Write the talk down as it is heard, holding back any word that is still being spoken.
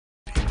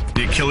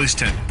the Achilles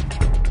tendon.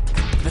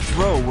 The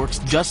throw works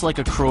just like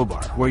a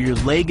crowbar, where your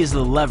leg is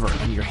the lever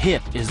and your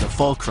hip is the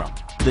fulcrum.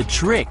 The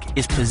trick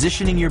is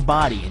positioning your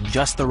body in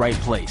just the right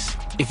place.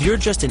 If you're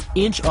just an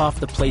inch off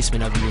the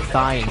placement of your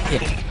thigh and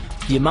hip,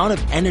 the amount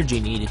of energy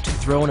needed to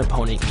throw an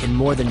opponent can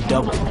more than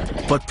double.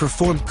 But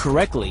performed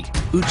correctly,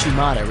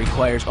 Uchimata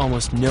requires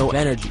almost no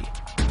energy,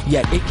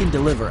 yet it can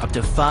deliver up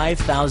to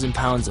 5,000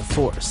 pounds of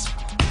force.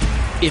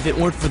 If it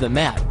weren't for the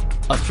mat,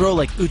 a throw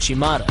like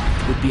Uchimata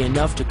would be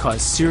enough to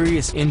cause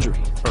serious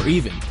injury or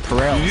even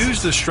paralysis. You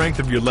use the strength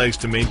of your legs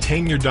to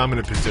maintain your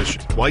dominant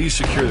position while you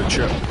secure the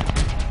choke.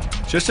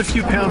 Just a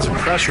few pounds of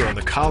pressure on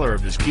the collar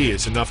of this gi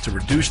is enough to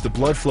reduce the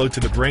blood flow to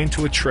the brain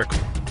to a trickle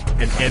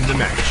and end the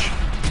match.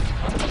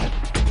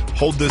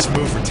 Hold this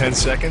move for 10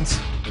 seconds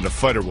and the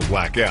fighter will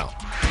black out.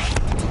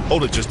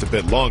 Hold it just a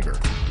bit longer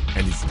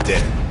and he's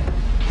dead.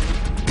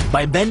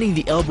 By bending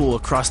the elbow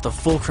across the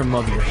fulcrum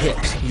of your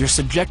hips, you're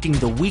subjecting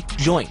the weak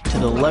joint to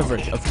the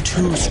leverage of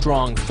two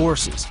strong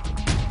forces: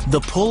 the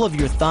pull of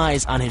your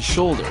thighs on his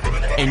shoulder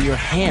and your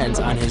hands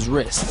on his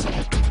wrists.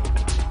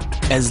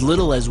 As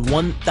little as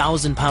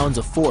 1,000 pounds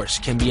of force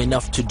can be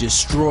enough to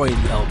destroy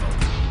the elbow.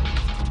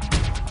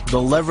 The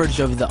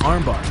leverage of the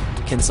armbar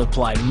can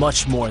supply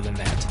much more than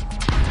that.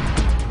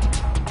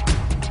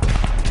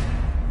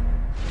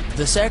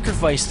 The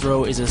sacrifice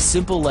throw is a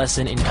simple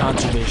lesson in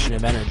conservation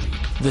of energy.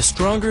 The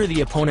stronger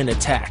the opponent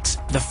attacks,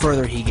 the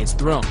further he gets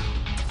thrown.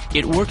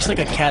 It works like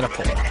a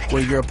catapult,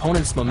 where your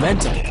opponent's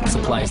momentum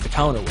supplies the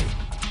counterweight.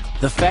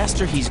 The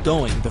faster he's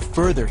going, the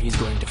further he's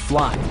going to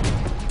fly.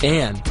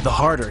 And the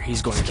harder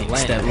he's going to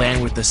land. That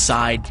land with the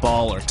side,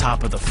 ball, or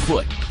top of the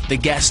foot. The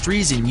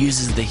gastrizin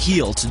uses the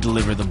heel to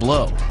deliver the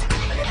blow.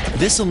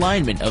 This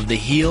alignment of the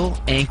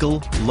heel,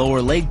 ankle,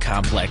 lower leg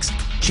complex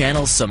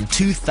channels some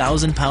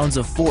 2,000 pounds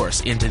of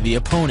force into the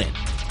opponent.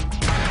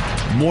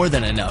 More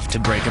than enough to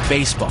break a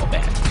baseball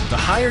bat. The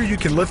higher you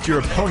can lift your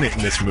opponent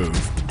in this move,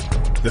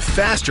 the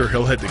faster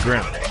he'll hit the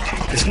ground.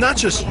 It's not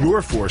just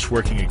your force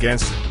working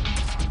against him.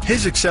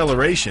 His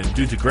acceleration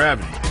due to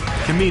gravity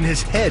can mean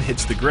his head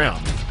hits the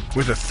ground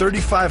with a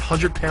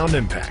 3,500-pound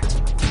impact.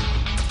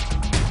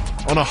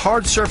 On a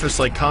hard surface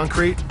like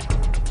concrete,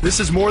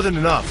 this is more than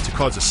enough to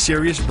cause a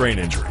serious brain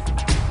injury.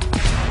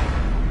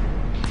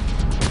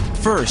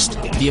 First,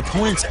 the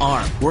opponent's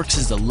arm works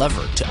as a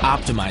lever to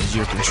optimize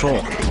your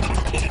control.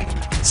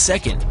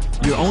 Second,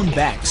 your own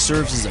back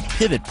serves as a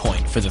pivot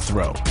point for the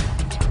throw.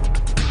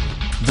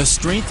 The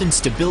strength and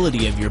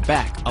stability of your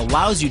back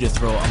allows you to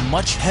throw a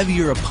much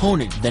heavier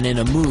opponent than in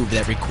a move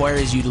that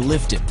requires you to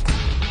lift him.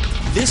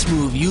 This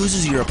move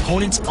uses your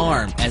opponent's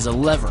arm as a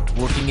lever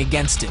working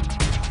against him.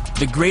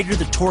 The greater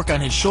the torque on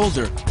his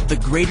shoulder, the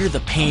greater the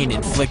pain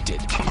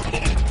inflicted.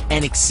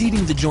 And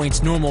exceeding the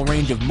joint's normal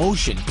range of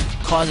motion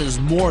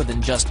causes more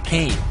than just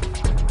pain.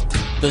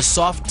 The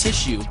soft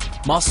tissue,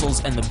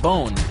 muscles, and the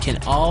bone can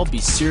all be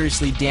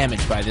seriously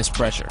damaged by this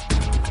pressure.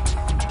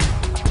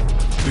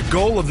 The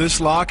goal of this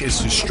lock is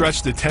to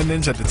stretch the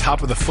tendons at the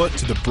top of the foot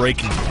to the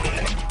breaking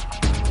point.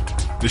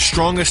 The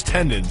strongest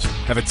tendons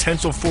have a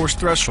tensile force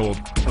threshold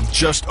of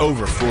just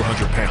over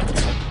 400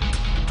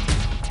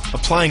 pounds.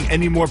 Applying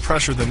any more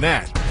pressure than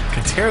that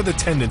can tear the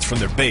tendons from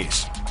their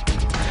base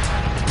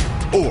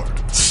or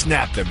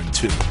snap them in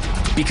two.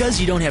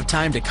 Because you don't have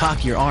time to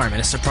cock your arm in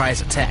a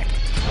surprise attack,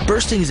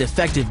 bursting's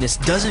effectiveness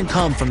doesn't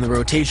come from the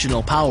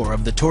rotational power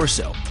of the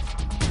torso.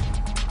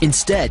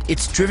 Instead,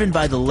 it's driven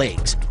by the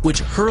legs, which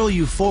hurl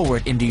you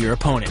forward into your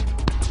opponent.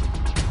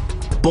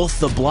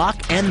 Both the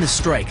block and the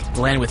strike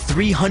land with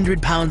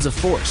 300 pounds of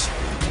force,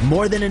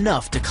 more than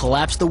enough to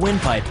collapse the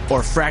windpipe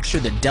or fracture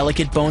the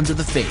delicate bones of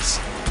the face.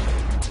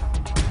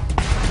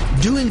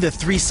 Doing the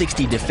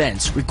 360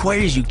 defense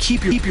requires you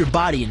keep your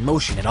body in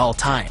motion at all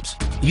times,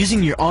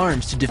 using your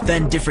arms to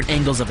defend different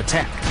angles of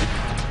attack.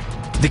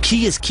 The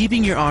key is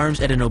keeping your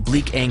arms at an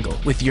oblique angle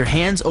with your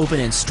hands open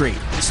and straight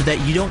so that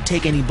you don't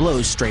take any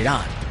blows straight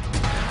on.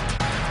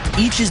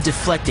 Each is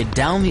deflected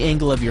down the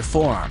angle of your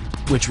forearm,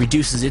 which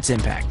reduces its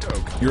impact.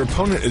 Your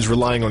opponent is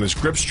relying on his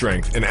grip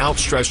strength and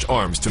outstretched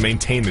arms to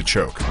maintain the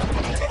choke.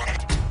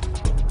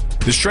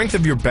 The strength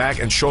of your back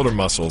and shoulder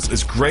muscles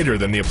is greater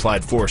than the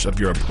applied force of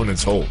your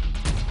opponent's hold,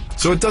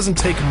 so it doesn't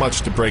take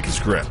much to break his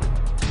grip.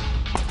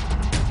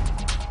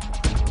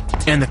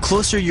 And the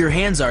closer your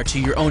hands are to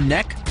your own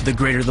neck, the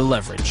greater the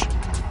leverage.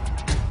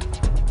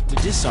 The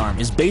disarm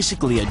is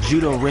basically a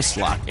judo wrist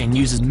lock and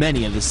uses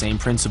many of the same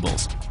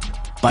principles.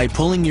 By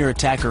pulling your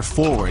attacker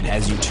forward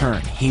as you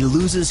turn, he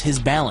loses his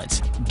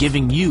balance,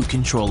 giving you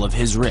control of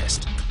his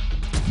wrist.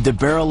 The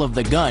barrel of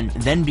the gun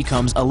then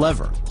becomes a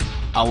lever,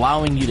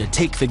 allowing you to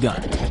take the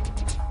gun.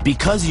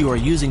 Because you are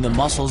using the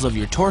muscles of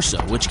your torso,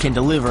 which can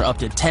deliver up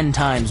to 10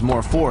 times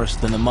more force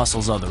than the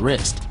muscles of the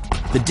wrist,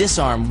 the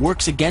disarm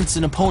works against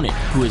an opponent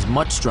who is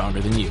much stronger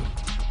than you.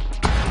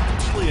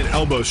 An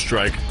elbow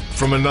strike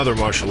from another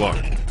martial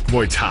art,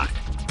 Muay Thai.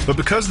 But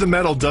because the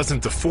metal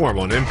doesn't deform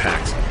on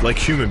impact, like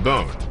human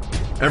bone,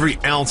 every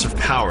ounce of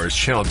power is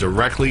channeled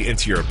directly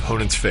into your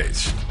opponent's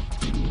face.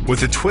 With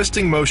the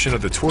twisting motion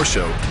of the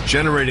torso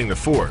generating the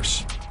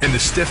force, and the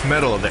stiff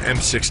metal of the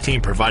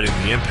M16 providing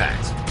the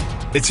impact.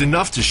 It's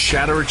enough to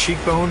shatter a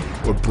cheekbone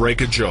or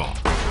break a jaw.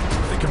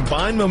 The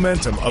combined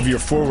momentum of your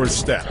forward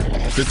step,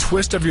 the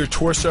twist of your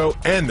torso,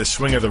 and the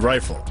swing of the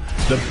rifle,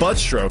 the butt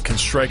stroke can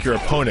strike your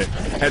opponent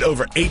at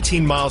over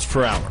 18 miles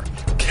per hour,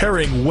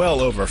 carrying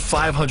well over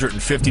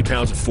 550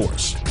 pounds of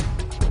force.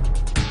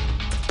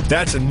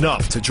 That's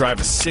enough to drive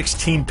a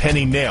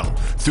 16-penny nail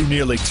through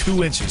nearly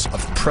 2 inches of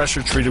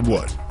pressure-treated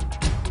wood.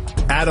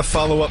 Add a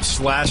follow-up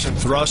slash and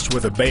thrust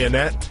with a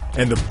bayonet,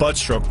 and the butt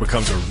stroke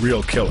becomes a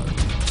real killer.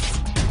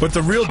 But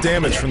the real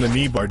damage from the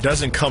knee bar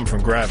doesn't come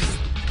from gravity.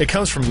 It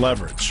comes from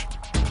leverage.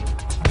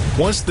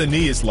 Once the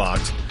knee is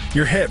locked,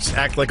 your hips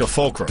act like a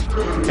fulcrum,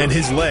 and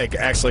his leg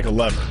acts like a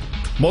lever,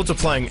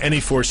 multiplying any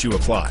force you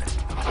apply.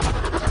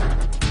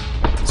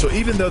 So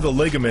even though the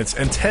ligaments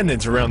and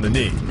tendons around the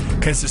knee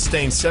can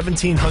sustain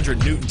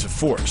 1,700 newtons of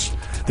force,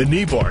 the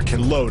knee bar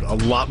can load a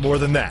lot more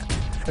than that,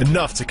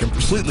 enough to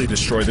completely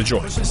destroy the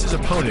joint. Pushes his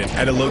opponent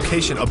at a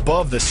location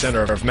above the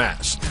center of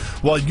mass,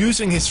 while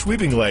using his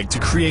sweeping leg to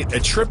create a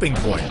tripping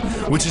point,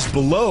 which is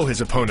below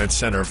his opponent's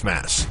center of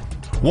mass.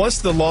 Once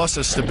the loss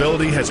of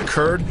stability has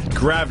occurred,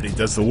 gravity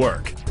does the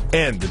work,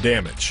 and the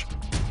damage.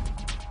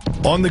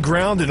 On the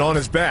ground and on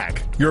his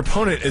back, your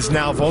opponent is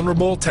now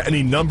vulnerable to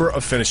any number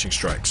of finishing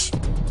strikes.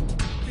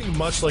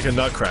 Much like a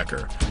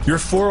nutcracker, your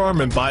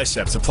forearm and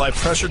biceps apply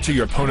pressure to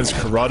your opponent's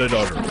carotid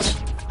arteries.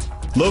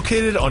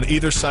 Located on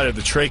either side of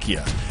the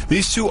trachea,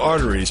 these two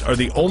arteries are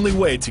the only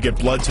way to get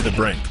blood to the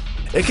brain.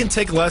 It can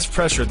take less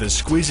pressure than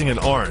squeezing an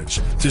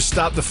orange to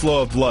stop the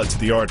flow of blood to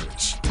the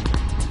arteries.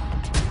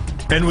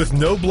 And with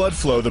no blood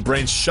flow, the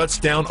brain shuts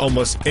down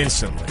almost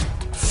instantly.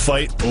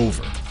 Fight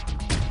over.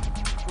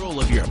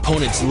 Control of your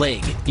opponent's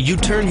leg, you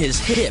turn his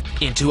hip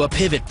into a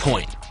pivot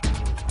point.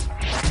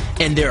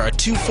 And there are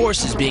two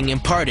forces being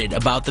imparted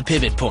about the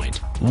pivot point,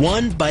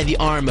 one by the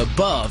arm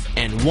above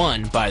and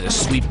one by the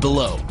sweep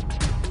below.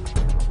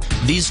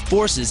 These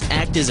forces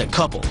act as a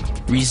couple,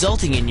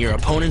 resulting in your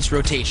opponent's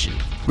rotation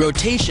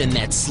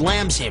that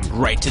slams him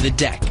right to the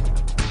deck.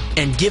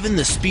 And given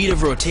the speed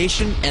of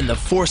rotation and the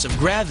force of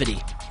gravity,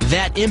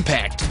 that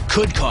impact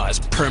could cause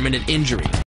permanent injury.